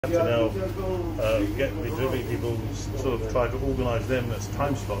To now get the delivery people, sort of try to organise them as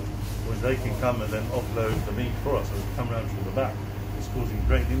time slot, where they can come and then offload the meat for us, so they come around from the back. It's causing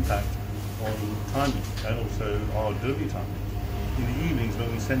great impact on timing and also our delivery time. In the evenings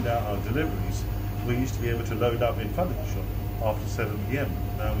when we send out our deliveries, we used to be able to load up in front of the shop after 7 p.m.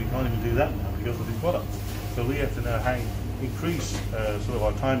 Now we can't even do that now because of these products. So we have to now increase sort of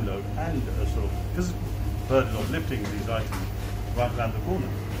our time load and sort of physical burden of lifting these items right around the corner.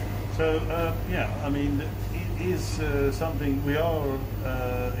 So yeah, I mean, it is something we are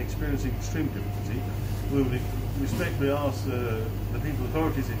experiencing extreme difficulty. We would respectfully ask the people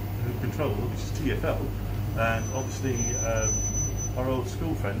authorities who control, which is TFL, and obviously our old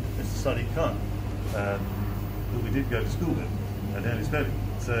school friend, Mr. Zahid, who we did go to school with at Ellis Belly.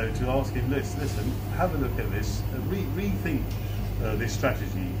 So to ask him, listen, have a look at this, rethink this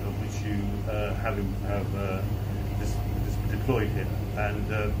strategy of which you have this deployed here,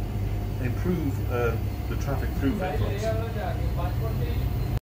 and improve the traffic throughput for us.